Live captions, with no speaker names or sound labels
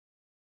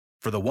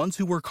For the ones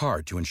who work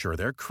hard to ensure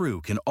their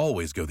crew can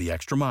always go the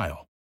extra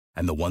mile,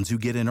 and the ones who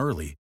get in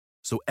early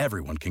so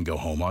everyone can go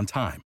home on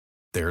time,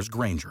 there's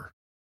Grainger,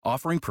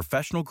 offering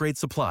professional-grade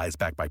supplies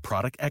backed by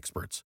product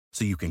experts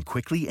so you can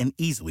quickly and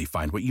easily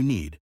find what you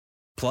need.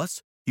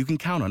 Plus, you can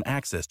count on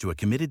access to a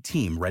committed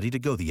team ready to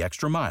go the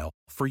extra mile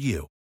for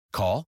you.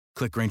 Call,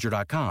 click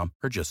Grainger.com,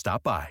 or just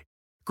stop by.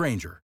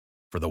 Grainger,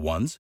 for the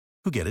ones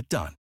who get it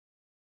done.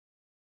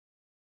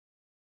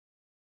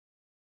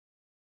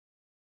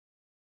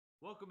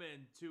 Welcome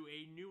in to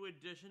a new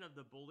edition of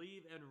the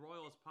Believe in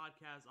Royals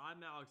podcast.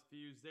 I'm Alex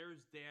Fuse. There's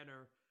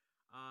Danner.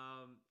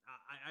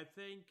 I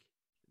think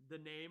the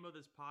name of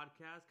this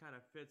podcast kind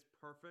of fits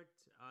perfect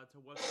to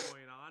what's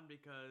going on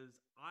because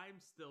I'm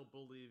still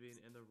believing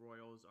in the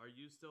Royals. Are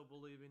you still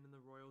believing in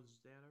the Royals,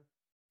 Danner?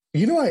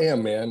 You know, I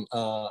am, man.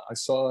 I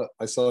saw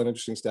an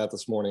interesting stat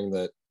this morning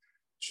that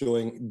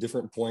showing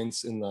different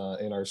points in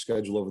our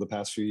schedule over the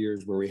past few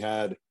years where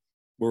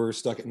we're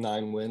stuck at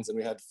 9 wins and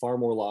we had far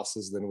more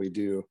losses than we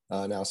do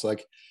now. So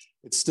like,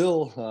 it's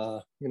still,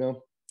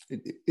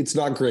 it's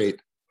not great,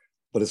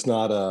 but it's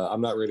not,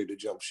 I'm not ready to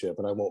jump ship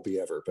and I won't be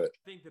ever, but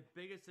I think the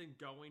biggest thing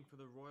going for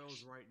the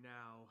Royals right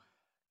now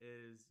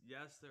is,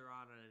 yes, they're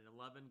on an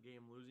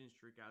 11-game losing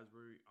streak as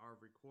we are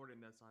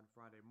recording this on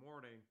Friday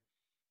morning.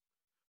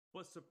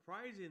 But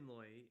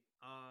surprisingly,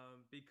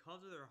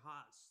 because of their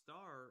hot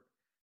start,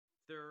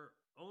 they're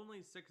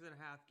only 6.5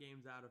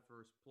 games out of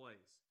first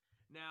place.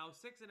 Now,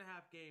 6.5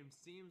 games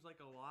seems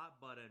like a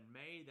lot, but in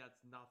May,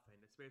 that's nothing,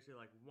 especially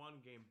like 1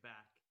 game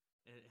back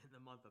in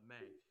the month of May.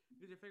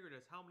 Because you figure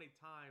this, how many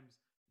times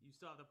you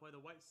still have to play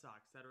the White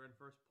Sox that are in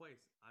first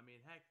place? I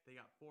mean, heck, they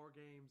got 4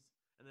 games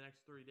in the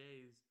next 3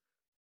 days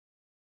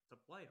to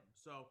play them.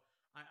 So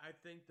I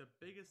think the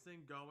biggest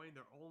thing going,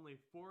 they're only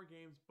 4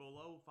 games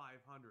below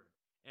 500.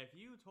 If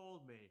you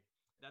told me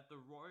that the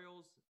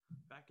Royals,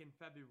 back in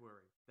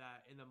February,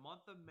 that in the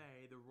month of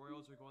May, the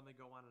Royals are going to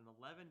go on an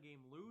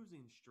 11-game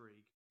losing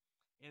streak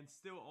and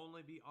still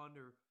only be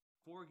under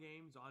 4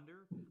 games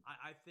under,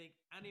 I think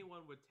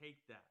anyone would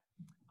take that.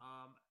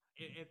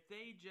 If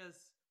they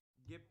just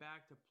get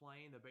back to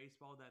playing the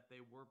baseball that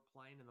they were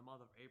playing in the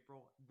month of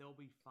April, they'll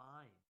be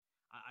fine.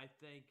 I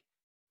think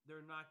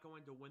they're not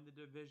going to win the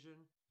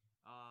division.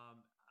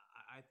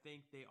 I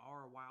think they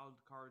are a wild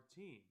card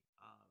team.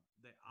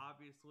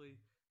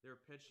 Their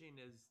pitching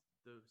is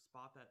the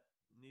spot that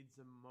needs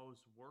the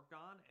most work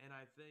on, and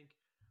I think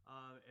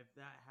if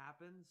that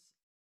happens,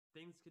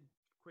 things could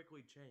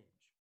quickly change.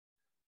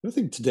 I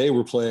think today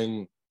we're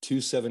playing 2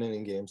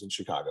 7-inning games in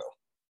Chicago,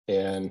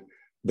 and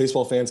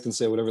baseball fans can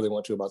say whatever they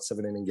want to about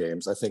 7-inning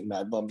games. I think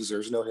Mad Bum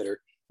deserves no hitter,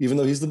 even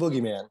though he's the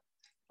boogeyman.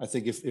 I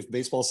think if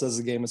baseball says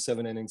the game is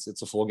 7 innings,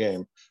 it's a full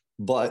game.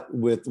 But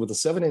with a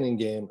 7-inning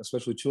game,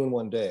 especially 2 in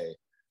one day,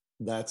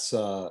 that's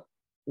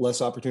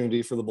less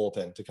opportunity for the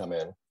bullpen to come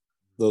in.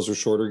 Those are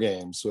shorter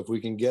games. So if we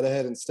can get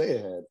ahead and stay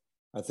ahead,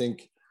 I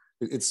think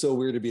it's so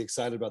weird to be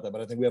excited about that, but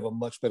I think we have a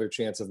much better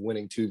chance of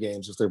winning 2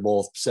 games if they're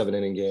both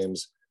 7-inning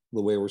games, the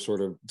way we're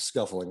sort of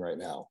scuffling right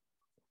now.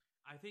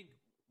 I think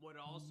what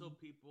also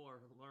people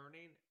are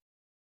learning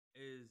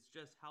is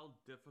just how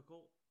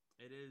difficult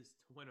it is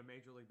to win a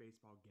Major League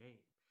Baseball game.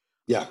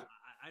 Yeah.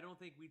 I don't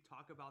think we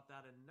talk about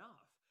that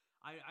enough.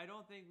 I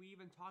don't think we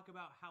even talk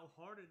about how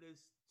hard it is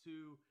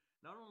to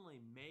not only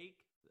make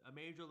a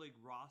Major League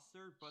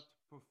roster, but to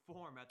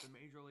perform at the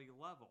Major League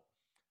level.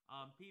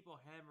 People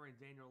hammering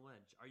Daniel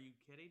Lynch. Are you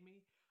kidding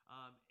me?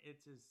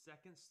 It's his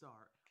second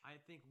start.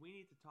 I think we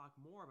need to talk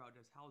more about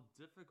just how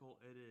difficult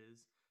it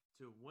is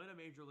to win a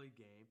Major League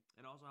game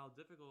and also how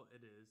difficult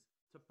it is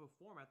to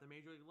perform at the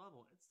Major League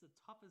level. It's the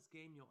toughest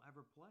game you'll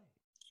ever play.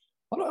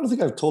 I don't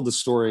think I've told this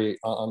story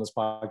on this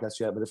podcast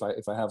yet, but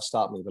if I have,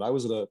 stop me. But I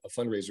was at a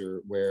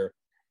fundraiser where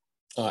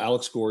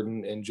Alex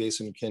Gordon and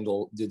Jason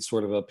Kendall did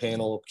sort of a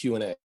panel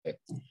Q&A.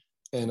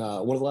 And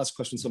one of the last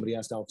questions somebody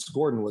asked Alex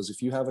Gordon was,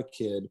 if you have a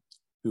kid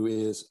who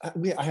is,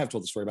 I have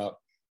told the story about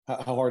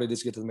how hard it is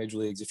to get to the major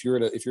leagues. If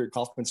you're at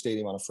Kauffman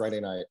Stadium on a Friday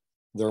night,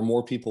 there are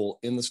more people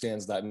in the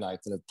stands that night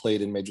than have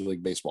played in Major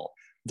League Baseball.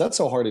 That's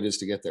how hard it is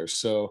to get there.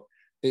 So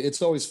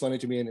it's always funny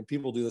to me, and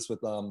people do this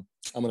with, I'm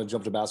going to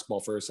jump to basketball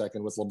for a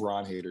second, with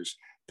LeBron haters.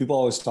 People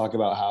always talk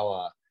about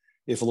how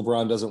if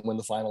LeBron doesn't win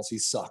the finals, he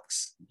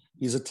sucks.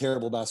 He's a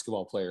terrible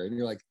basketball player. And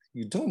you're like,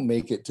 you don't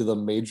make it to the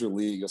major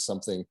league or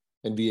something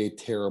and be a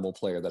terrible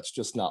player. That's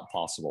just not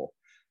possible.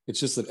 It's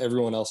just that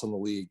everyone else in the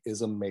league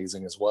is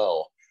amazing as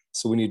well.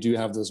 So when you do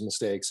have those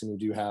mistakes and you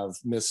do have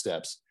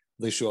missteps,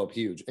 they show up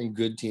huge, and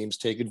good teams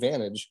take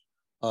advantage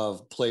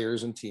of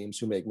players and teams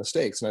who make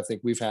mistakes. And I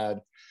think we've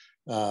had,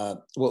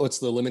 what's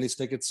the Lemony's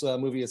Tickets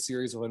movie, A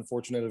Series of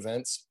Unfortunate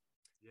Events.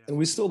 Yeah. And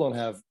we still don't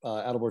have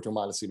Adalberto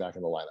Mondesi back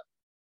in the lineup.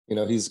 You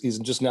know, he's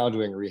just now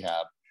doing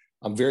rehab.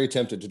 I'm very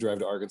tempted to drive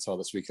to Arkansas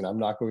this weekend. I'm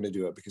not going to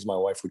do it because my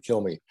wife would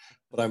kill me.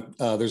 But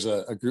there's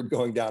a group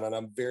going down, and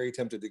I'm very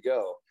tempted to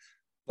go.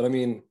 But I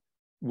mean,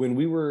 when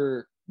we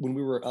were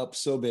up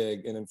so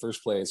big and in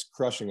first place,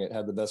 crushing it,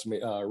 had the best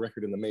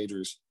record in the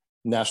majors,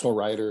 national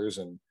writers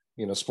and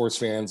sports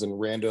fans and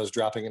randos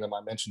dropping into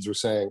my mentions were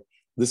saying,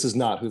 this is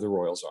not who the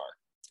Royals are.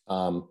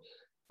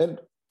 And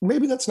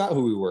maybe that's not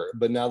who we were,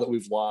 but now that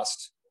we've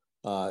lost,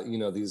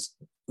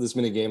 this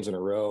many games in a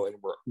row and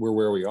we're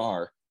where we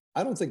are,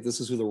 I don't think this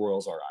is who the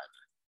Royals are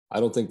either. I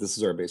don't think this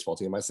is our baseball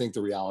team. I think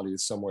the reality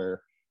is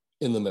somewhere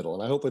in the middle,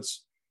 and I hope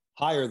it's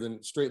higher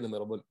than straight in the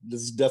middle, but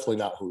this is definitely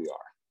not who we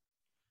are.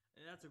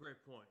 And that's a great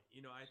point.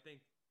 I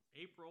think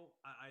April,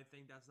 I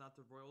think that's not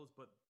the Royals,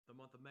 but the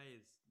month of May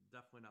is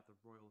definitely not the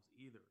Royals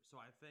either. So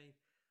I think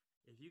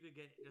if you could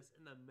get just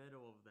in the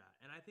middle of that,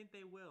 and I think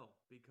they will,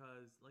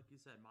 because like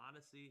you said,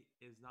 Mondesi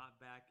is not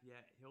back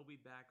yet. He'll be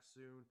back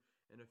soon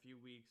in a few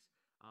weeks,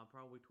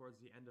 probably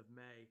towards the end of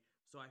May.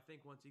 So I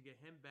think once you get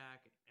him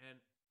back, and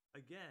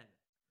again,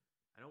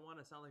 I don't want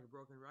to sound like a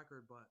broken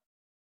record, but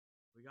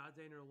we got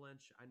Daniel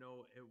Lynch. I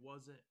know it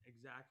wasn't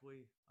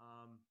exactly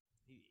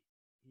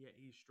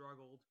he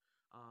struggled,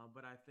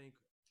 but I think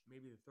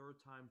maybe the third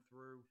time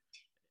through,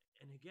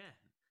 and again,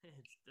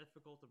 it's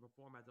difficult to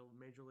perform at the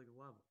major league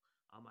level.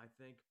 I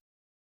think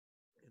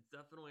it's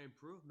definitely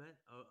improvement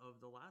of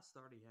the last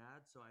start he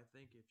had. So I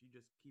think if you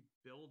just keep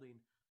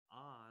building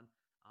on,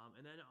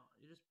 and then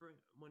you just bring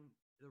when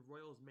the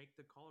Royals make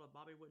the call to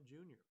Bobby Witt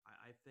Jr.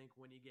 I think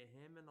when you get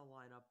him in the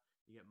lineup,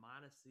 you get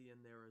Mondesi in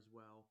there as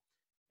well,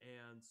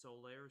 and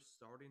Soler's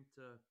starting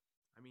to.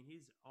 I mean,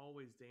 he's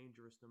always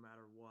dangerous no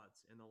matter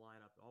what's in the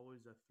lineup.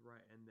 Always a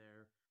threat in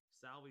there.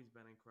 Salvi's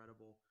been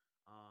incredible.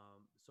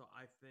 So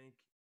I think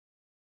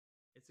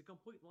it's a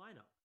complete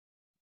lineup.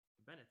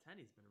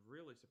 Benintendi's been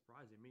really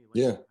surprising me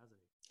lately, Yeah. hasn't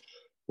he?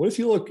 What if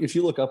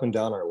you look up and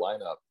down our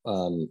lineup?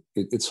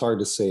 It's hard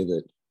to say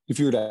that if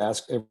you were to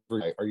ask every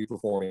night, are you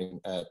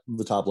performing at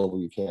the top level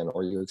you can,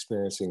 or are you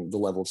experiencing the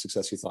level of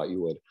success you thought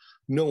you would?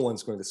 No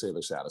one's going to say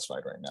they're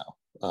satisfied right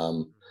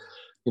now.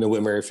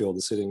 Whit Merrifield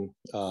is sitting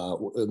in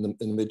the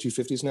mid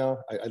 250s now.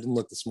 I didn't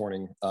look this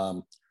morning,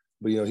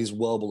 but he's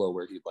well below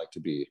where he'd like to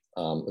be,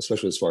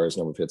 especially as far as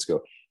number of hits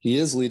go. He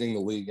is leading the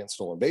league in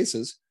stolen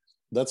bases.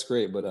 That's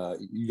great, but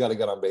you got to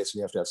get on base, and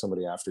you have to have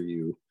somebody after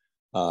you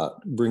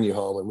bring you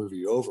home and move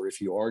you over if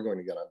you are going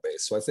to get on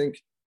base. So I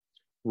think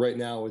right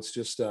now it's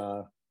just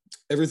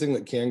everything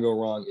that can go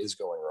wrong is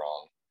going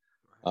wrong.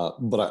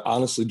 But I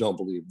honestly don't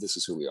believe this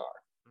is who we are.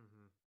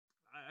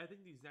 I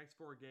think these next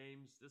 4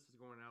 games, this is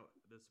going out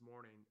this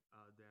morning,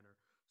 Danner.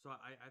 So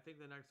I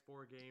think the next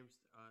 4 games,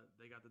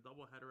 they got the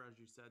doubleheader, as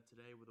you said,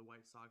 today with the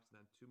White Sox,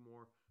 and then 2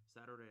 more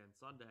Saturday and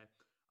Sunday.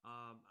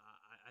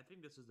 I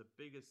think this is the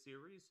biggest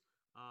series.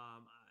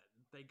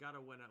 They got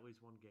to win at least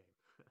 1 game.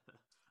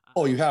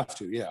 Oh, you have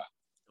to, yeah.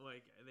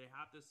 Like, they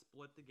have to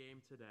split the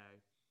game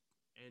today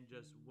and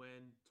just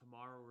win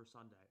tomorrow or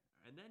Sunday.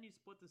 And then you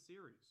split the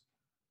series.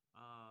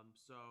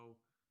 So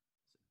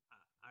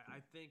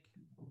I think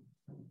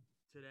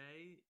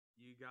today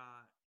you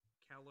got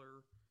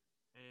Keller,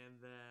 and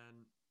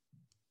then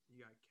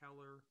you got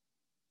Keller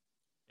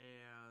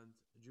and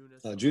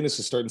Junis. Junis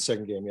is starting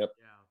second game, yep.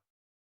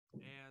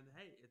 Yeah. And,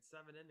 hey, it's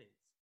 7 innings.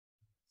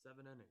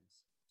 7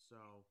 innings. So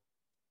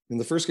in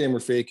the first game, we're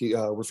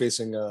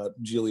facing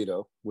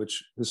Giolito,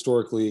 which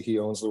historically he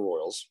owns the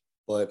Royals.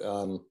 But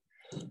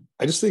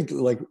I just think,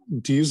 like,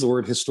 to use the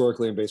word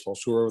historically in baseball,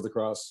 sure,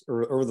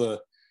 over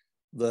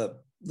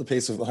the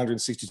pace of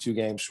 162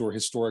 games, sure,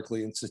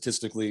 historically and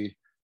statistically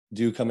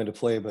do come into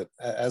play. But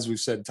as we've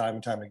said time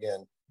and time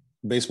again,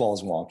 baseball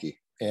is wonky.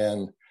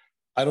 And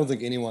I don't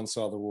think anyone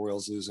saw the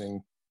Royals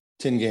losing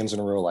 10 games in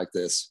a row like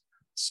this.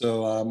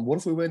 So what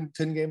if we win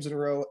 10 games in a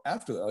row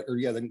after that? Or,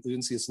 they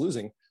didn't see us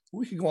losing.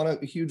 We could go on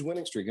a huge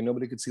winning streak, and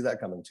nobody could see that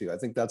coming too. I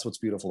think that's what's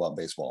beautiful about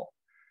baseball,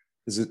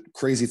 is that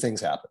crazy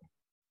things happen.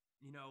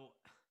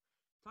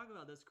 Talk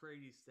about this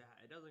crazy stat.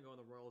 It doesn't go in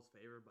the Royals'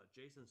 favor, but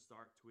Jason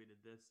Stark tweeted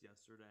this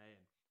yesterday,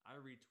 and I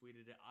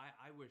retweeted it.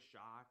 I was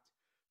shocked.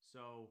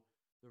 So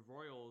the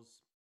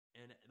Royals,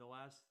 in the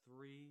last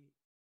 3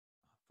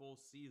 full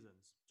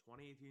seasons,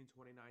 2018,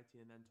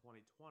 2019, and then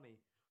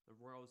 2020, the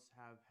Royals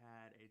have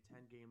had a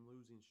 10-game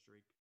losing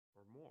streak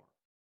or more.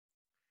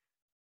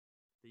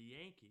 The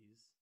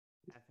Yankees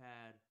have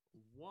had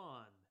 1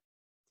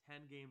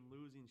 10-game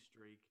losing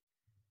streak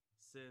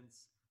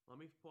since, let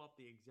me pull up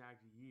the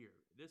exact year.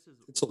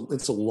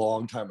 It's a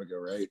long time ago,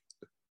 right?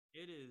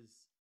 It is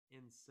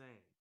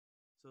insane.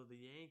 So the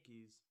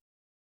Yankees,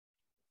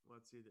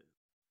 let's see this.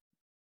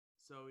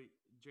 So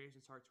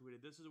Jason Stark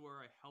tweeted, "This is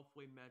where I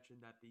helpfully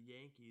mentioned that the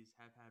Yankees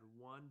have had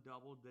 1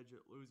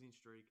 double-digit losing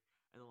streak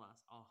in the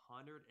last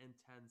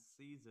 110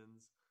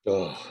 seasons."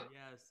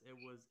 Yes, it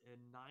was in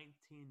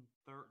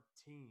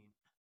 1913.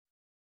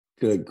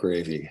 Good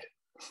gravy.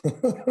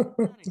 Isn't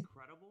that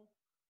incredible?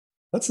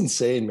 That's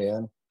insane,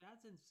 man.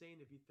 That's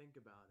insane if you think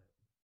about it.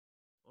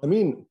 I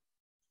mean,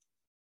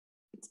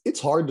 it's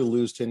hard to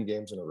lose 10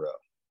 games in a row.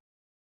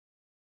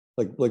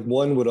 Like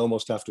one would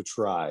almost have to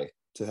try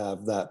to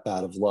have that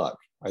bad of luck,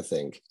 I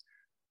think.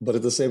 But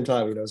at the same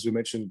time, as we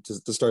mentioned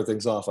to start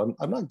things off, I'm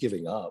not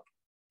giving up.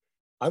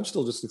 I'm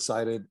still just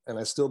excited, and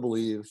I still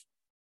believe,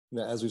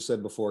 as we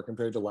said before,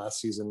 compared to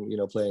last season,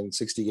 playing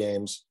 60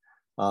 games,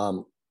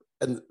 and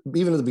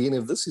even at the beginning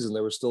of this season,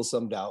 there was still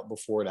some doubt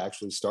before it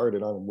actually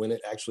started on when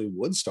it actually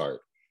would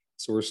start.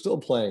 So we're still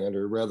playing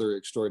under rather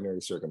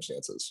extraordinary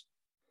circumstances.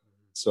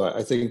 Mm-hmm. So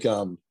I think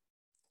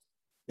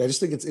I just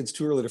think it's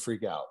too early to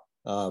freak out.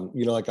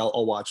 Like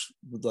I'll watch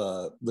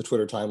the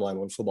Twitter timeline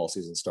when football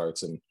season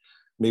starts, and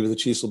maybe the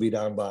Chiefs will be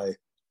down by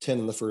 10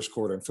 in the first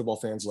quarter, and football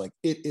fans are like,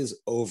 it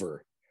is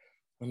over.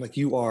 I'm like,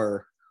 you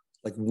are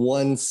like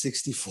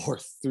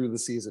 164th through the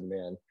season,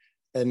 man.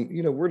 And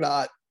we're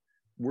not.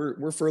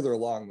 We're further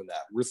along than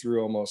that. We're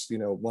through almost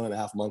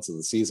 1.5 months of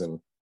the season.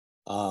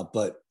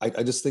 But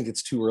I just think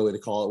it's too early to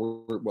call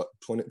it. We're what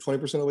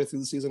 20% of the way through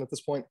the season at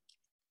this point,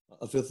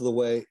 a fifth of the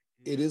way.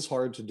 It is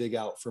hard to dig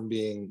out from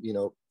being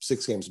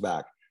 6 games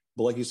back.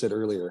 But like you said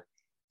earlier,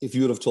 if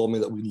you would have told me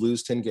that we'd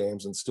lose 10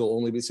 games and still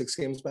only be 6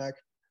 games back,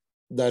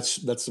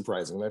 that's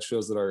surprising. That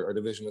shows that our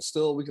division is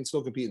still, we can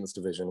still compete in this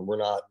division. We're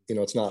not,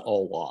 it's not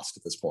all lost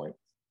at this point.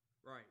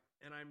 Right.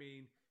 And I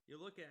mean, you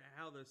look at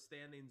how the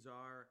standings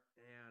are,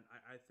 and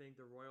I think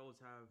the Royals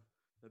have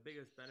the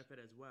biggest benefit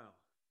as well.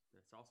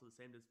 It's also the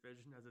same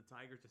division as the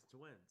Tigers and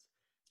Twins.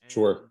 And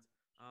Sure.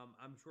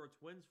 I'm sure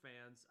Twins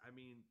fans, I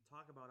mean,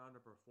 talk about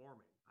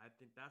underperforming. I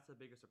think that's the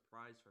biggest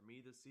surprise for me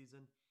this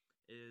season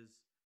is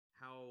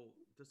how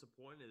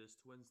disappointed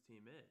this Twins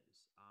team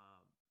is.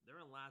 They're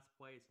in last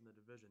place in the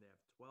division. They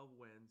have 12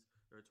 wins.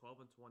 They're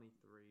 12 and 23.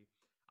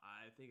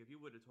 I think if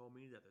you would have told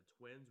me that the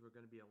Twins were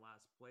going to be in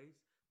last place,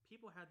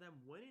 people had them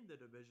winning the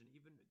division,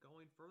 even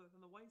going further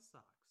than the White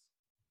Sox.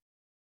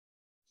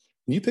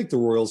 You picked the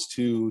Royals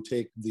to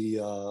take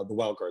the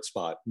wild card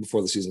spot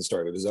before the season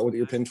started. Is that what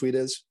your pin tweet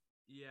is?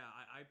 Yeah,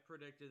 I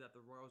predicted that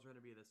the Royals were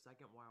going to be the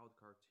second wild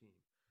card team.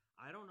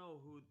 I don't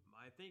know who.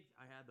 I think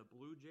I had the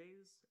Blue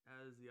Jays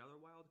as the other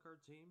wild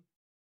card team.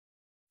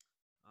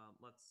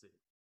 Let's see.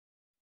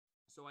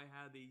 So I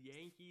had the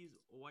Yankees,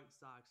 White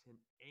Sox, and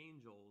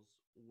Angels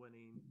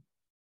winning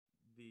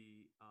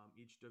the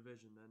each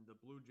division. Then the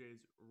Blue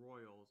Jays,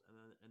 Royals, and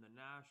then in the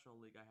National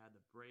League, I had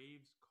the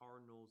Braves,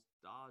 Cardinals,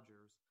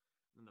 Dodgers,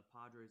 and the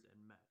Padres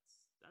and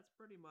Mets. That's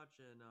pretty much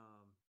in.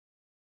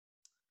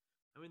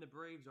 I mean, the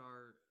Braves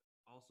are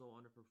also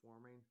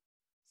underperforming.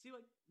 See,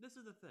 like this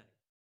is the thing,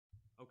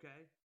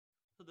 okay?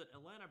 So the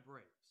Atlanta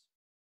Braves,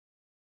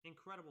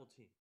 incredible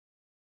team,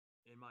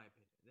 in my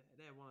opinion.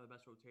 They have one of the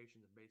best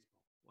rotations in baseball.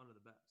 One of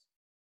the best.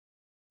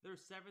 They're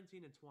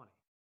 17 and 20.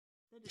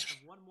 They just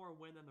have one more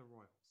win than the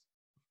Royals.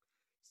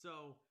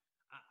 So,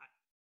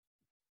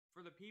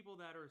 for the people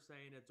that are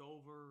saying it's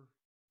over,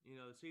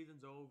 the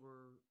season's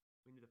over,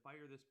 we need to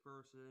fire this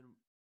person,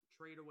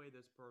 trade away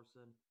this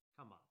person,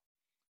 come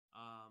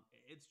on.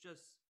 It's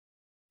just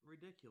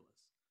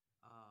ridiculous.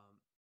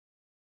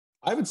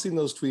 I haven't seen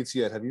those tweets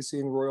yet. Have you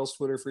seen Royals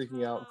Twitter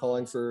freaking out,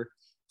 calling for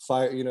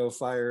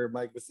fire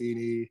Mike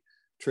Matheny,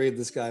 trade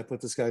this guy,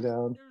 put this guy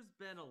down? There's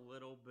been a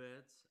little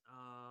bit.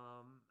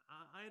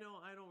 I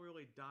don't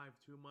really dive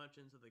too much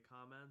into the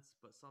comments,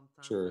 but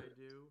sometimes Sure. I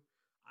do.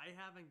 I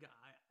haven't got.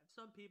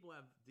 Some people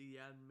have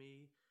DM'd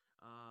me,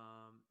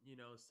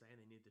 saying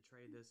they need to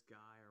trade this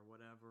guy or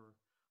whatever.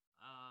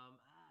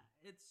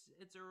 It's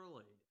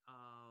early.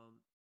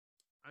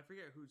 I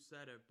forget who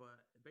said it,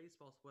 but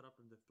baseball split up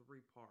into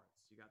 3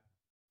 parts. You got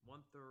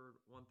 1/3,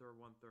 1/3,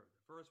 1/3. The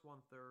first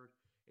 1/3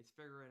 is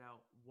figuring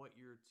out what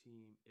your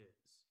team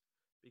is.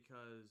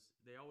 Because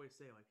they always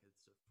say like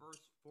it's the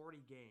first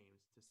 40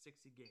 games to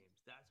 60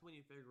 games. That's when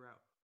you figure out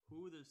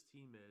who this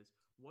team is,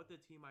 what the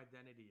team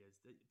identity is.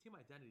 The team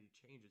identity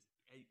changes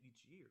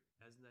each year,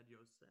 as Ned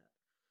Yost said.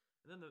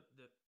 And then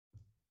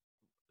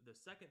the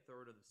second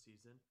third of the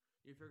season,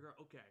 you figure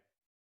out, okay,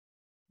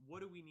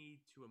 what do we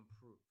need to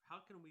improve? How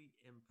can we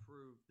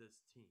improve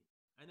this team?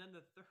 And then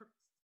the third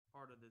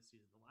part of this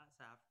season, the last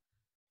half,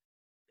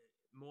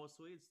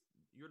 mostly it's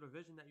your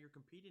division that you're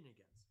competing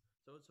against.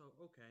 So it's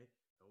okay.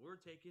 We're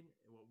taking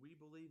what we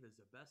believe is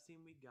the best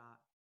team we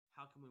got.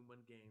 How can we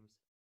win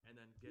games and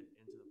then get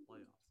into the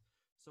playoffs?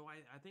 So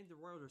I think the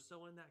Royals are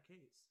still in that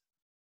case.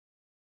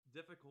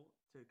 Difficult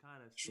to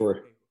kind of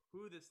see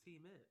who this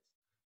team is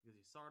because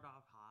you start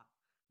off hot.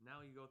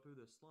 Now you go through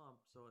the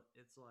slump. So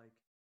it's like,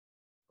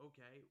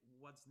 okay,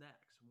 what's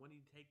next? When do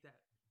you take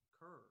that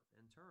curve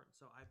and turn?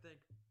 So I think,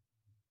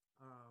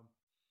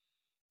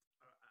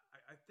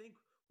 I think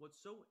what's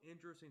so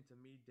interesting to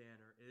me,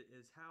 Danner,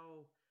 is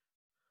how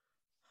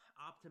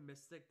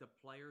optimistic the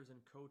players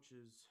and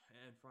coaches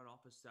and front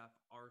office staff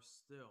are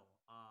still.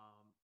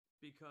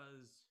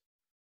 Because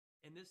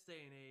in this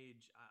day and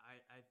age,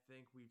 I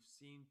think we've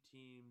seen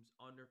teams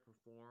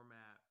underperform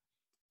at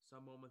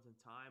some moments in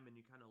time, and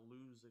you kind of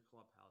lose the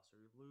clubhouse or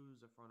you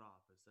lose the front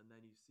office, and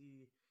then you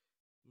see,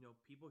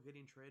 people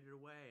getting traded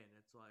away, and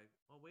it's like,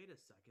 well, wait a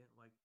second,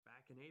 like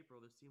back in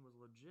April, this team was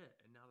legit,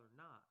 and now they're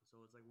not.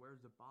 So it's like, where's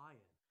the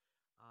buy-in?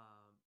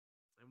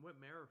 And Whit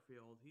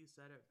Merrifield, he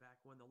said it back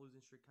when the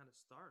losing streak kind of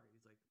started.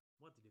 He's like,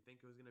 what, did you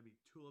think it was going to be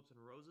tulips and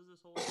roses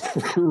this whole time?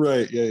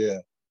 Right, yeah.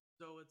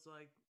 So it's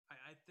like,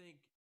 I think,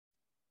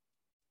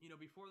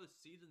 before the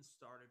season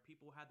started,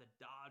 people had the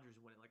Dodgers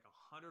winning like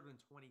 120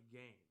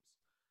 games.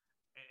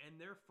 And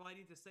they're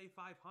fighting to stay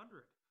 500.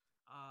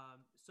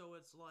 So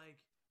it's like,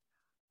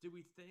 do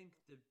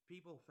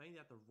people think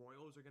that the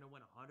Royals are going to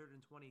win 120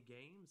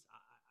 games?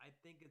 I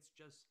think it's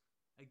just,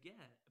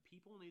 again,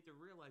 people need to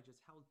realize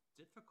just how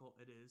difficult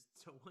it is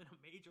to win a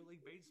Major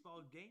League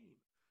Baseball game.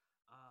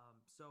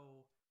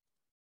 So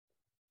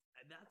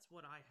that's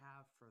what I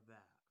have for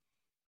that.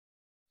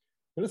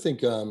 I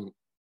think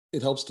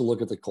it helps to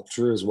look at the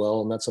culture as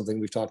well, and that's something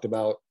we've talked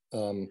about.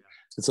 Yeah.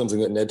 It's something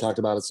that Ned talked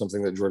about. It's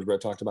something that George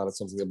Brett talked about. It's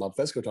something that Bob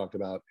Fesco talked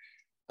about.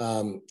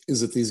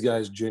 Is that these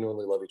guys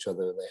genuinely love each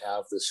other and they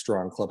have this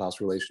strong clubhouse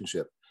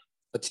relationship.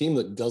 A team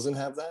that doesn't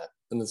have that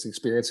and that's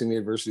experiencing the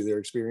adversity they're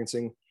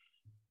experiencing,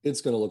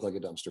 it's going to look like a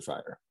dumpster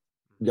fire.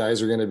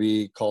 Guys are going to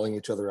be calling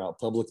each other out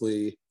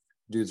publicly.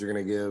 Dudes are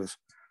going to give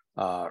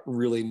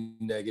really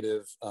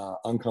negative,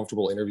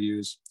 uncomfortable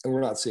interviews, and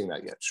we're not seeing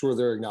that yet. Sure,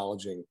 they're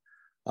acknowledging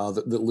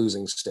that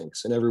losing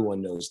stinks, and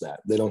everyone knows that.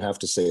 They don't have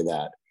to say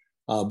that,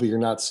 but you're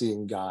not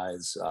seeing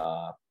guys,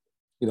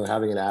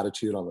 having an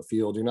attitude on the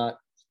field.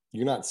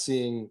 You're not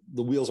seeing,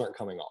 the wheels aren't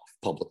coming off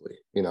publicly.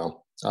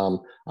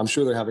 I'm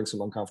sure they're having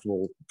some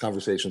uncomfortable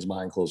conversations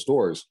behind closed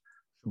doors,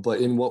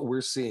 but in what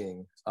we're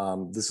seeing,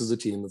 this is a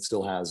team that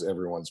still has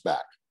everyone's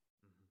back.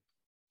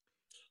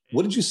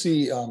 What did you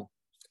see?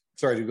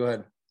 Sorry, go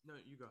ahead. No,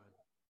 you go ahead.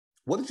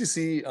 What did you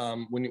see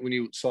when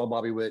you saw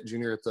Bobby Witt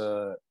Jr.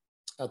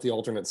 at the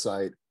alternate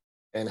site,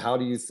 and how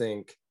do you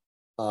think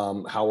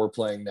how we're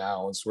playing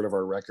now and sort of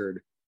our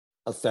record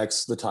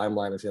affects the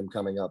timeline of him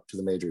coming up to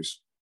the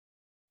majors?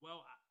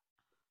 Well,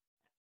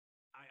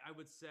 I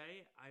would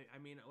say, I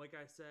mean, like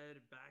I said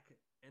back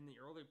in the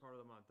early part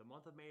of the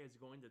month of May is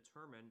going to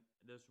determine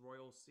this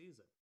Royals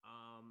season.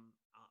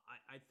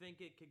 I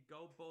think it could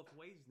go both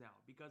ways now,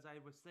 because I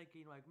was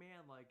thinking, like,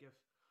 man, like, if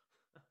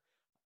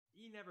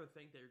you never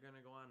think that you're going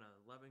to go on an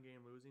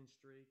 11-game losing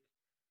streak,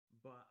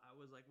 but I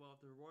was like, well,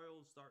 if the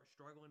Royals start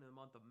struggling in the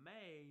month of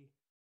May,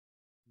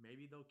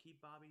 maybe they'll keep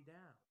Bobby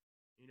down,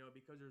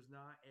 because there's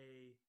not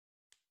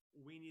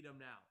we need him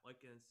now.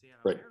 Like in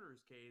Seattle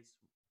Mariners case,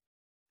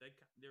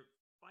 they're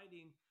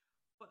fighting,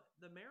 but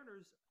the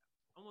Mariners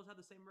almost have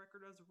the same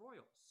record as the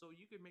Royals. So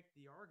you could make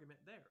the argument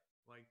there.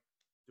 Like,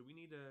 do we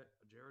need a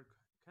Jared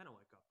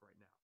Kennewick up right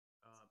now?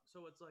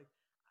 So it's like,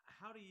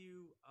 how do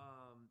you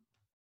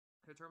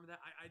determine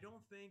that? I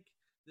don't think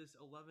this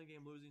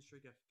 11-game losing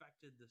streak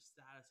affected the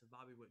status of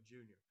Bobby Witt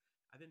Jr.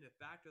 I think the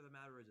fact of the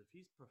matter is, if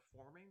he's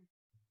performing,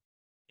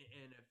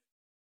 and if,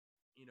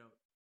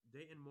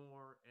 Dayton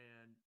Moore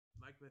and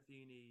Mike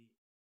Matheny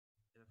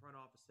and the front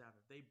office staff,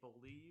 if they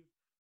believe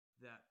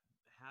that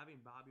having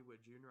Bobby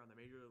Witt Jr. on the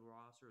major league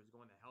roster is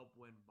going to help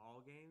win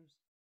ball games,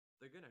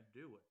 they're going to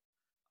do it.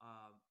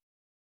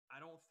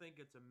 I don't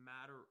think it's a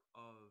matter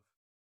of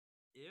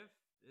if,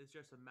 it's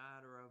just a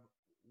matter of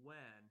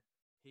when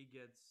he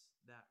gets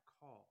that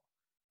call.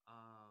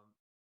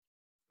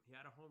 He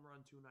had a home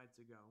run 2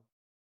 nights ago.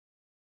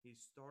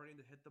 He's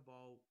starting to hit the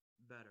ball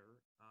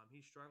better.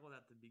 He struggled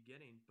at the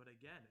beginning, but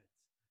again,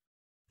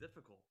 it's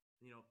difficult.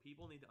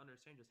 People need to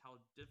understand just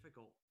how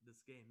difficult this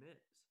game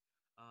is.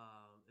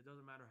 It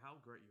doesn't matter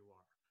how great you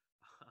are.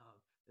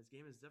 This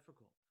game is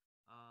difficult.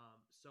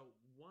 So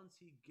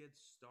once he gets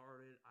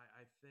started,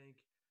 I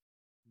think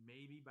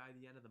maybe by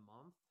the end of the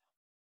month,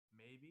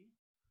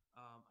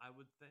 I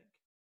would think.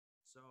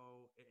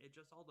 So it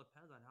just all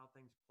depends on how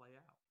things play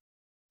out.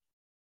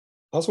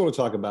 I also want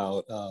to talk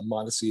about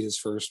Mondesi, his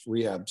first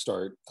rehab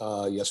start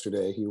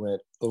yesterday. He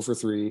went 0 for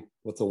 3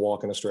 with a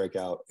walk and a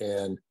strikeout.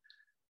 And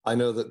I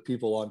know that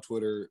people on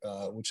Twitter,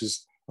 which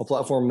is a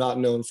platform not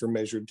known for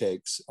measured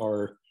takes,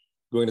 are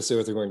going to say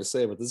what they're going to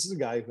say. But this is a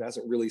guy who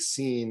hasn't really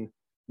seen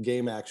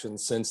game action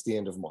since the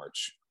end of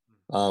March.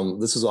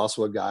 This is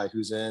also a guy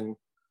who's in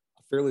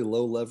a fairly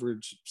low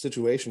leverage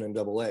situation in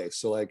AA.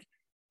 So, like,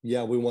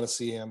 yeah, we want to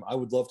see him. I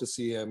would love to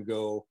see him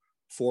go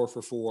 4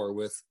 for 4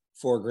 with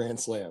 4 grand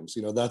slams.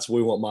 That's what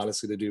we want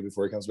Mondesi to do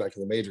before he comes back to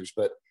the majors.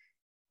 But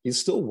he's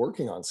still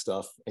working on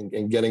stuff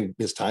and getting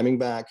his timing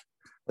back.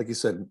 Like you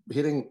said,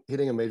 hitting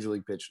a major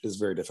league pitch is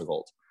very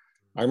difficult.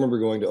 I remember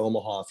going to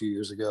Omaha a few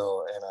years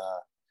ago and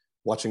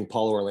watching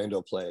Paulo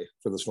Orlando play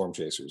for the Storm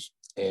Chasers.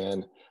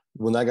 And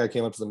when that guy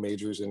came up to the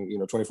majors in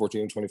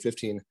 2014 and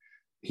 2015,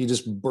 he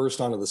just burst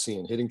onto the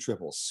scene, hitting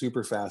triples,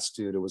 super fast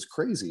dude. It was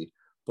crazy.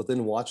 But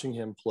then watching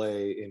him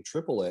play in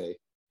AAA,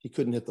 he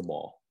couldn't hit the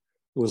ball.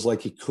 It was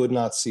like he could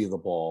not see the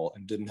ball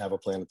and didn't have a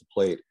plan at the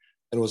plate.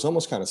 And it was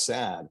almost kind of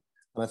sad.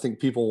 And I think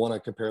people want to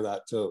compare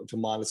that to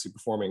Mondesi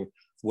performing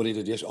what he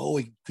did yesterday. Oh,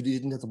 he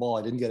didn't hit the ball.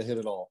 I didn't get a hit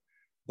at all.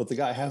 But the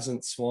guy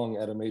hasn't swung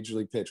at a major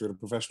league pitch or at a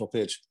professional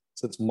pitch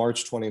since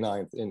March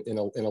 29th in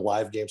a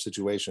live game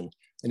situation.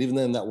 And even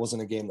then, that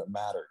wasn't a game that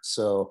mattered.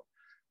 So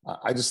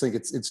I just think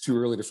it's too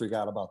early to freak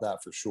out about that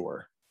for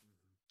sure.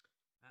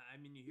 I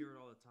mean, you hear it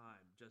all the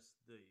time, just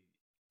the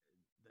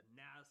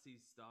nasty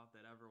stuff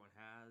that everyone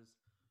has.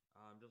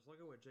 Just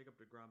look at what Jacob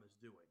deGrom is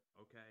doing,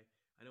 okay?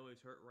 I know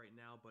he's hurt right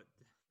now, but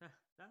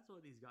that's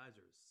what these guys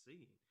are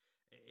seeing.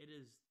 It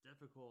is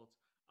difficult.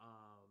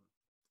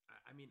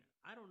 I mean,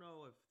 I don't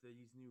know if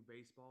these new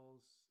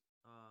baseballs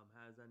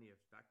has any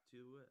effect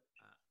to it.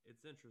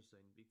 It's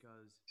interesting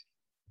because,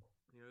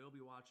 you'll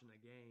be watching a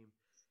game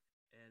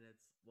and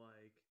it's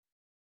like,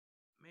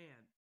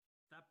 man,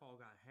 that ball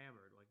got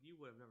hammered. Like you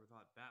would have never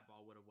thought that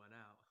ball would have went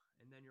out.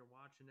 And then you're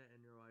watching it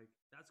and you're like,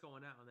 that's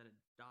going out, and then it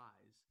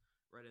dies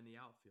right in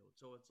the outfield.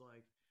 So it's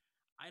like,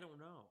 I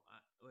don't know.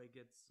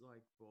 It's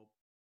like, well,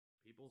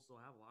 people still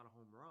have a lot of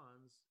home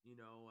runs,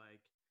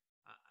 like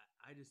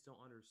I just don't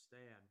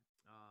understand.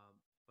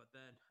 But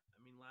then, I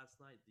mean,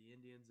 last night, the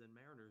Indians and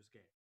Mariners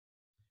game,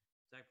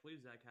 Zach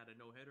Plesac had a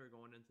no hitter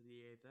going into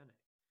the eighth inning.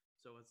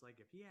 So it's like,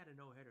 if he had a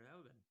no hitter, that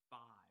would have been 5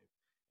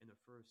 in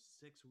the first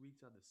 6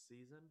 weeks of the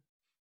season.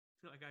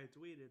 Like I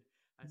tweeted,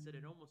 I said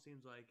it almost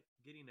seems like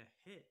getting a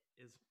hit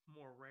is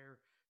more rare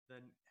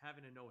than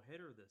having a no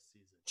hitter this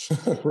season.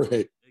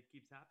 Right. It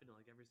keeps happening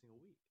like every single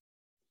week.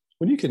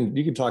 Well, you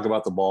can talk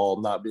about the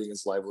ball not being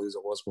as lively as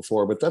it was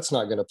before, but that's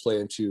not going to play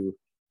into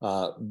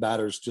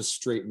batters just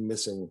straight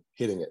missing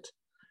hitting it.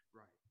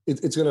 Right.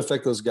 It's going to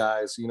affect those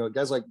guys.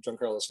 Guys like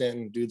Giancarlo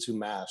Stanton, dudes who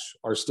mash,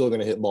 are still going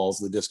to hit balls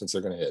the distance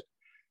they're going to hit.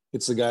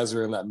 It's the guys that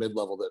are in that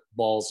mid-level that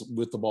balls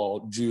with the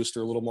ball juiced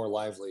or a little more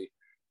lively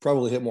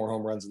probably hit more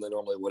home runs than they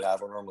normally would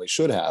have or normally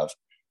should have.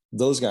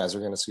 Those guys are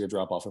going to see a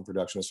drop off in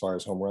production as far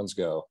as home runs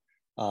go.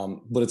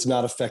 But it's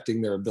not affecting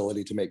their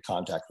ability to make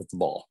contact with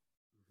the ball.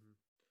 Mm-hmm.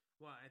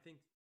 Well, I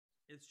think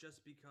it's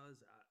just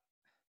because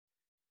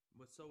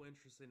what's so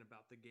interesting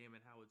about the game and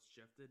how it's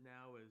shifted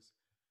now is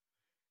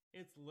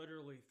it's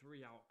literally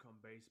 3 outcome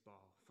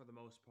baseball for the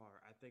most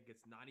part. I think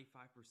it's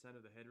 95%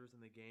 of the hitters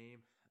in the game.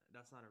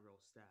 That's not a real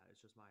stat.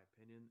 It's just my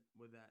opinion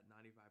with that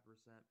 95%.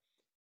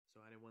 So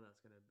anyone that's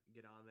going to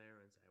get on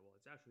there and say, well,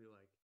 it's actually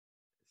like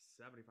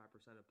 75%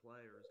 of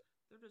players,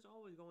 they're just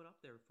always going up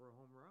there for a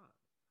home run.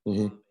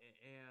 Mm-hmm.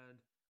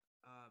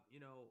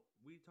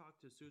 We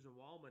talked to Susan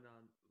Wallman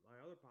on my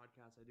other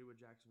podcast I do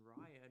with Jackson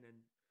Ryan, and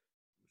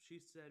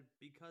she said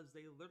because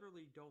they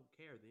literally don't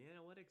care. The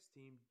analytics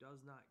team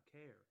does not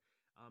care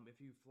if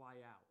you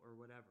fly out or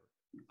whatever,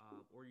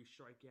 or you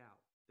strike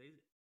out. The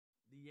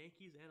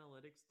Yankees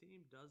analytics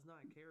team does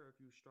not care if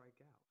you strike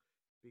out.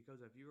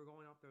 Because if you were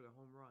going up there to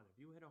home run, if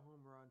you hit a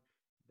home run,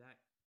 that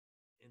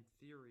in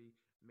theory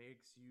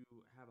makes you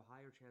have a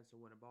higher chance to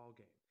win a ball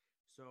game.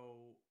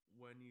 So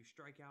when you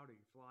strike out or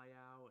you fly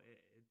out,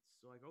 it's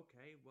like,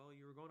 okay, well,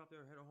 you were going up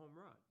there to hit a home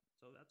run.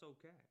 So that's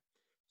okay.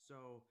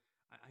 So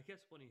I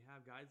guess when you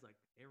have guys like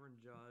Aaron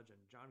Judge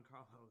and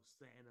Giancarlo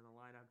Stanton in the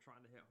lineup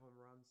trying to hit home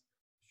runs,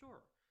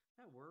 sure,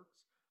 that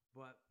works.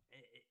 But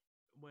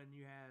when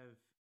you have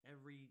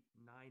every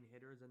 9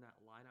 hitters in that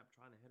lineup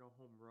trying to hit a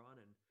home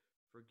run and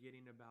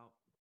forgetting about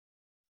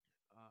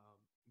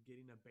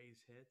getting a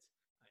base hit,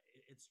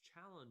 it's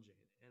challenging.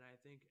 And I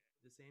think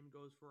the same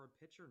goes for a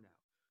pitcher now.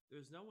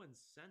 There's no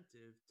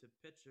incentive to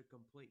pitch a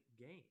complete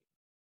game.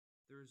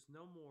 There's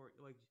no more,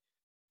 like,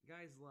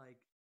 guys like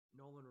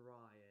Nolan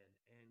Ryan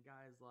and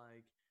guys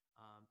like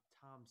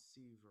Tom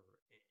Seaver,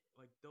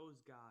 like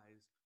those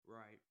guys,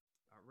 right?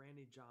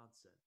 Randy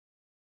Johnson,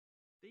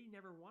 they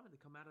never wanted to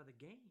come out of the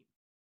game.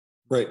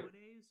 Right.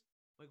 Nowadays,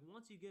 like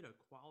once you get a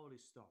quality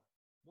start,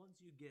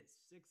 once you get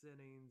 6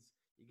 innings,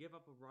 you give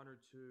up a run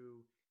or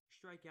two,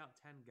 strike out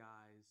 10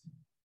 guys,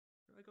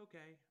 you're like,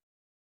 okay,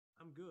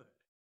 I'm good.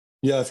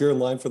 Yeah, if you're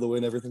in line for the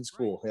win, everything's Right.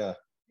 cool. Yeah.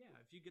 Yeah,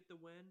 if you get the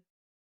win,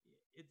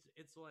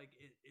 it's like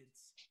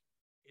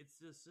it's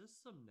the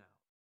system now.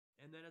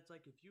 And then it's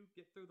like if you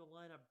get through the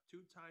lineup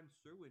 2 times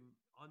through and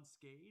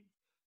unscathed,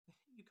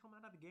 you come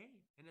out of the game,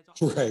 and it's all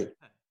Right.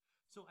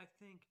 So I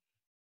think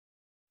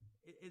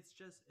it's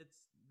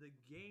the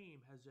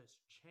game has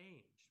just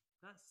changed.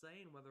 Not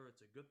saying whether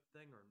it's a good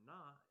thing or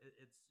not.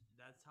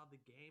 That's how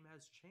the game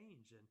has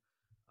changed, and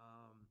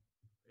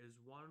is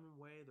one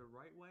way the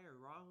right way or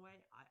wrong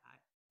way?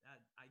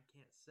 I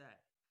can't say,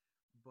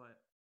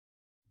 but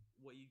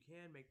what you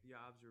can make the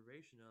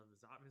observation of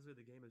is obviously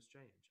the game has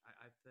changed.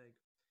 I think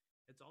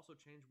it's also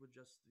changed with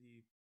just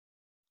the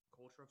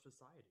culture of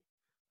society,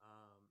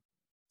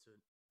 to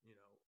to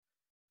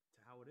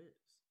how it is.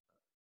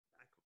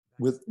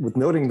 With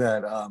noting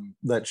that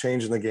that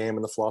change in the game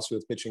and the philosophy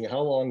with pitching,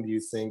 how long do you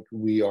think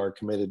we are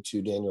committed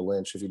to Daniel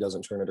Lynch if he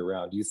doesn't turn it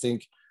around? Do you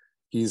think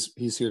he's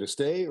here to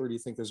stay, or do you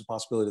think there's a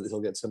possibility that he'll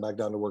get sent back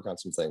down to work on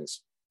some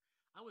things?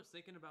 I was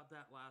thinking about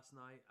that last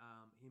night.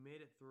 He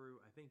made it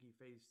through. I think he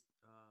faced.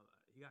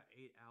 He got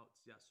 8 outs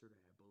yesterday,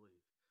 I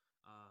believe.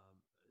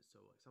 So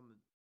like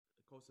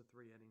close to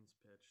 3 innings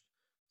pitched,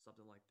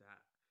 something like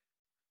that.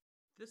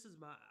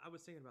 I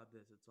was thinking about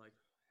this. It's like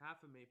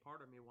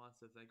part of me wants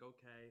to think,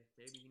 okay,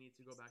 maybe he needs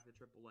to go back to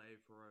AAA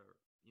for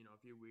a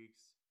few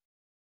weeks,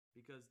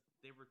 because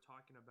they were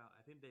talking about.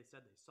 I think they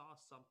said they saw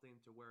something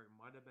to where it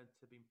might have been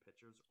tipping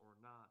pitchers or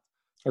not.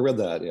 I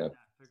read that. Yeah.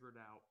 That figured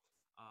out.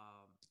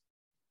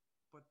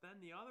 But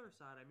then the other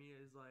side, I mean,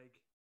 is like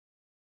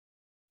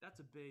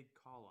that's a big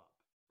call up,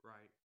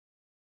 right?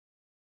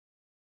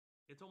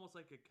 It's almost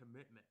like a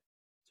commitment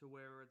to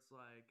where it's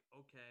like,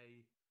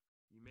 okay,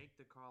 you make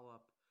the call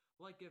up.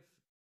 Like if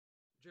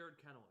Jared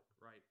Kennewick,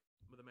 right,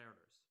 with the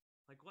Mariners.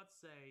 Like let's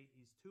say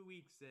he's 2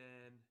 weeks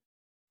in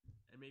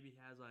and maybe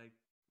he's like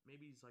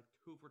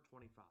 2 for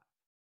 25.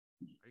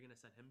 Are you going to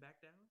send him back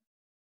down?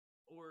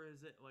 Or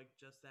is it like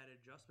just that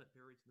adjustment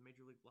period to the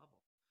major league level?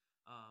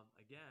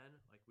 Again,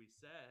 like we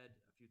said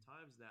a few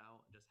times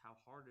now, just how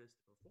hard it is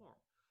to perform.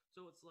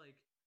 So it's like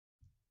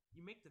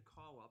you make the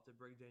call up to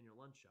bring Daniel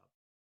Lynch up.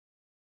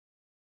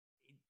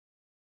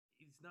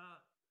 He's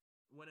not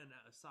winning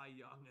a Cy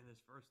Young in his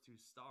first two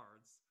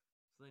starts,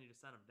 so they need to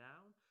set him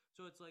down.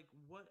 So it's like,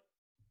 what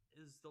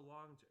is the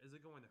long term? Is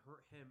it going to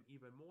hurt him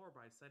even more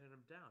by setting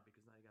him down?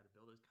 Because now you got to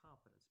build his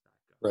confidence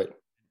back up. Right.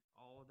 And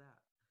all of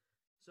that.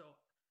 So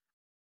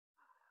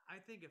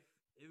I think if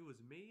it was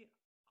me,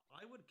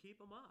 I would keep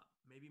him up.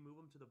 Maybe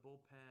move him to the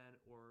bullpen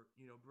or,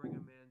 bring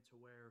him in to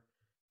where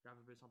God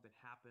forbid something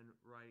happened,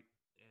 right?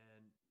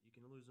 And you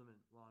can lose him in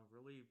long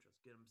relief,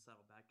 just get him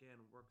settled back in,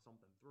 work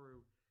something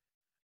through,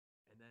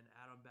 and then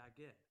add him back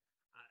in.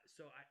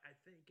 So I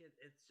think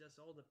it's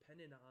just all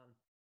dependent on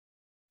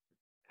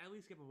at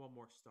least give him one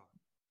more start.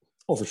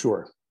 Oh, for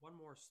sure. One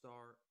more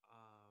start.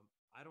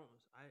 I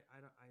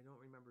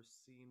don't remember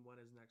seeing when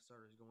his next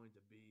start is going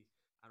to be.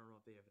 I don't know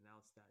if they have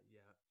announced that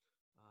yet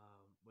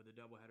with a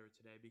doubleheader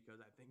today, because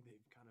I think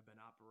they've kind of been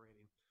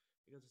operating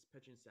because his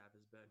pitching staff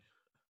has been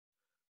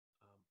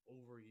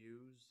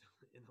overused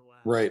in the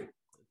last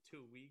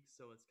 2 weeks.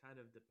 So it's kind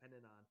of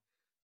dependent on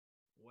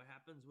what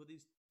happens with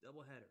these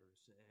doubleheaders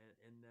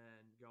and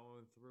then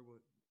going through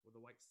with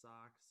the White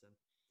Sox. And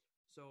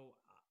so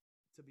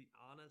to be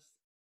honest,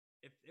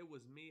 if it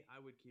was me,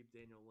 I would keep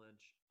Daniel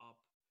Lynch up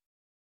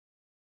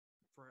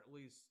for at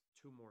least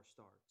 2 more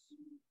starts.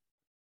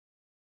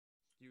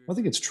 I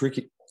think it's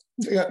tricky.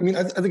 Yeah, I mean,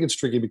 I think it's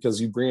tricky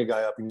because you bring a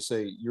guy up and you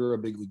say, you're a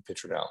big league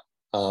pitcher now.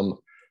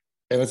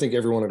 And I think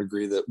everyone would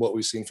agree that what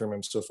we've seen from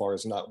him so far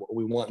is not what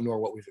we want, nor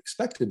what we've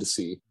expected to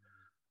see.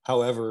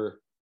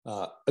 However,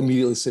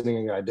 immediately sitting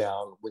a guy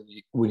down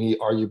when he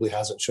arguably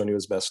hasn't shown you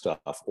his best stuff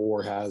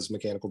or has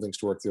mechanical things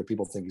to work through,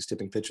 people think he's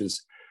tipping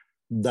pitches,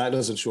 that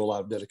doesn't show a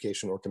lot of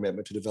dedication or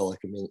commitment to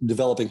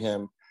developing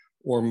him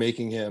or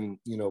making him,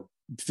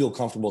 feel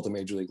comfortable at the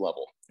major league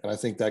level. And I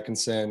think that can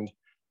send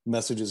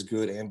messages,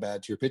 good and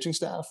bad, to your pitching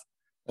staff,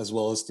 as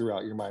well as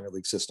throughout your minor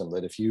league system.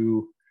 That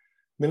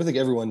I think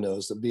everyone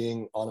knows that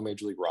being on a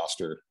major league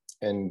roster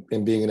and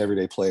being an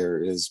everyday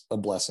player is a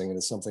blessing and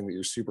is something that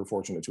you're super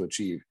fortunate to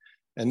achieve.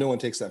 And no one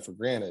takes that for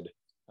granted.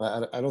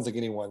 I don't think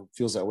anyone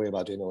feels that way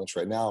about Daniel Lynch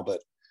right now,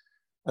 but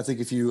I think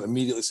if you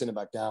immediately send it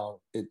back down,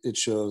 it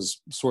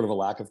shows sort of a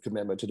lack of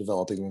commitment to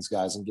developing these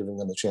guys and giving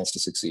them the chance to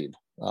succeed.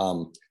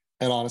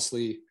 And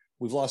honestly,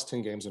 we've lost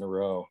 10 games in a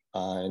row.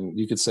 And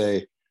you could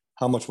say,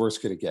 how much worse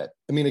could it get?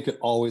 I mean, it could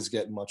always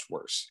get much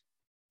worse,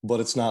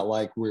 but it's not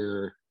like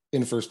we're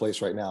in first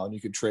place right now and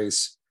you could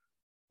trace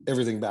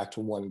everything back to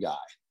one guy.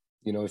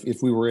 If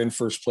we were in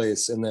first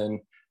place and then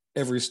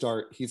every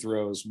start he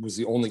throws was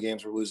the only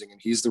games we're losing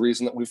and he's the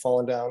reason that we've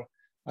fallen down,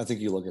 I think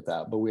you look at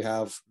that. But we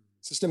have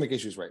systemic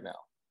issues right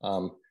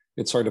now.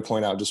 It's hard to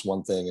point out just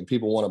one thing, and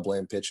people want to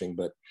blame pitching,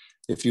 but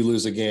if you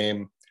lose a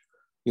game,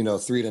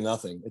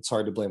 3-0, it's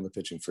hard to blame the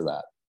pitching for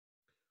that.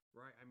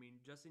 Right. I mean,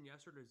 just in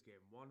yesterday's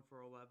game, 1 for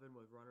 11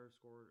 with runners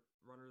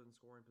in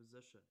scoring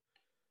position.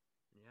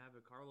 And you have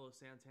Carlos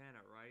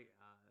Santana, right?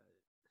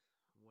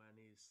 When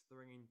he's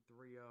stringing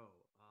 3-0.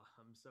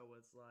 So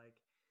it's like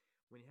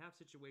when you have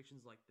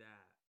situations like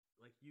that,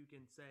 like you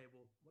can say,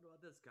 well, what about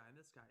this guy and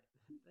this guy?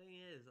 The thing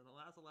is, in the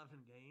last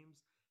 11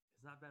 games,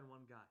 it's not been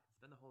one guy. It's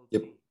been the whole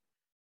team.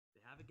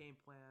 They have a game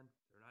plan.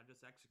 They're not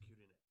just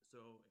executing it.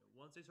 So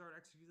once they start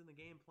executing the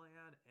game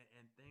plan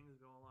and things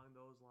go along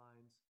those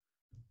lines,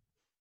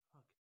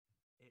 look,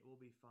 it will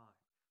be fine.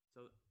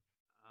 So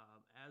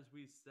as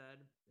we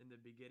said in the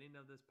beginning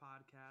of this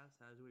podcast,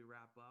 as we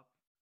wrap up,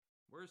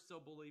 we're still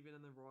believing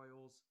in the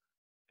Royals,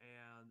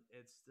 and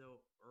it's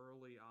still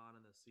early on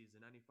in the season.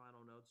 Any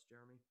final notes,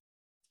 Jeremy?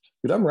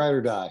 Dude, I'm ride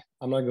or die.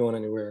 I'm not going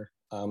anywhere.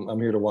 I'm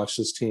here to watch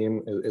this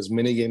team as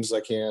many games as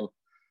I can.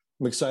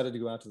 I'm excited to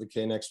go out to the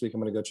K next week.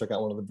 I'm going to go check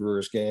out one of the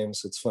Brewers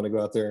games. It's fun to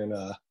go out there and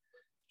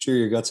cheer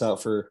your guts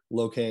out for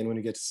Locane when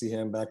you get to see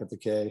him back at the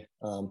K.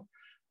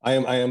 I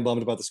am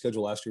bummed about the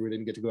schedule last year. We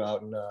didn't get to go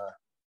out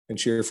and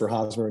cheer for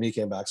Hosmer when he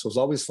came back. So it was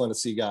always fun to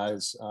see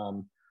guys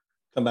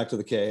come back to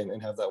the K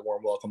and have that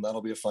warm welcome.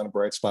 That'll be a fun,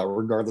 bright spot,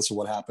 regardless of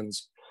what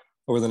happens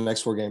over the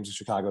next 4 games in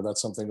Chicago.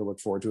 That's something to look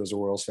forward to as a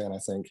Royals fan, I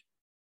think.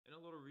 And a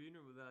little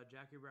reunion with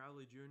Jackie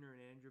Bradley Jr.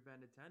 and Andrew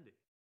Benintendi.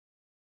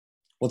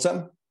 What's that?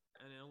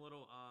 And a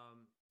little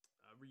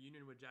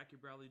reunion with Jackie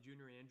Bradley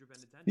Jr. and Andrew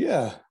Benintendi.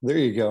 Yeah, there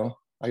you go.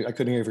 I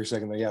couldn't hear you for a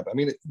second there. Yeah, but I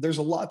mean, there's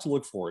a lot to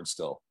look forward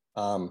still.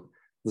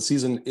 The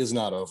season is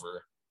not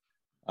over.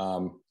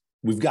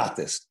 We've got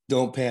this.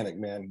 Don't panic,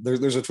 man.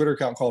 There's a Twitter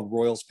account called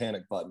Royals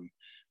Panic Button.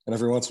 And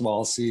every once in a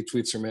while I'll see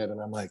tweets from it and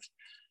I'm like,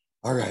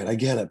 all right, I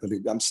get it, but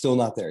I'm still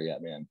not there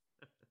yet, man.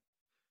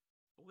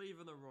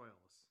 Believe in the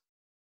Royals.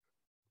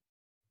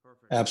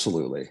 Perfect.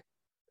 Absolutely.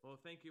 Well,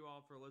 thank you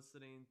all for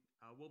listening.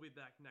 We'll be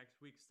back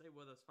next week. Stay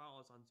with us. Follow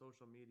us on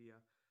social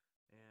media.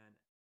 And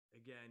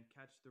again,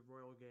 catch the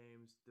Royal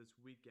games this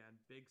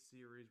weekend. Big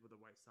series with the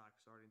White Sox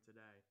starting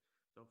today.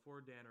 So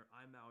for Danner,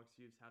 I'm Alex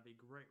Hughes. Have a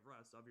great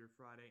rest of your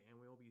Friday,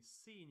 and we'll be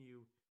seeing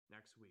you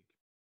next week.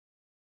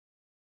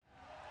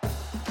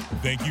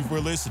 Thank you for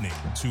listening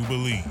to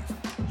Believe.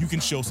 You can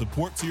show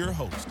support to your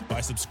host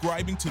by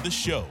subscribing to the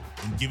show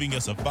and giving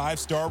us a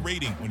 5-star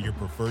rating on your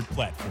preferred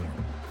platform.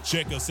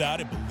 Check us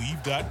out at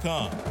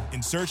Believe.com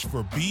and search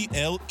for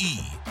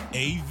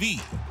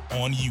BLEAV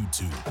on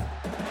YouTube.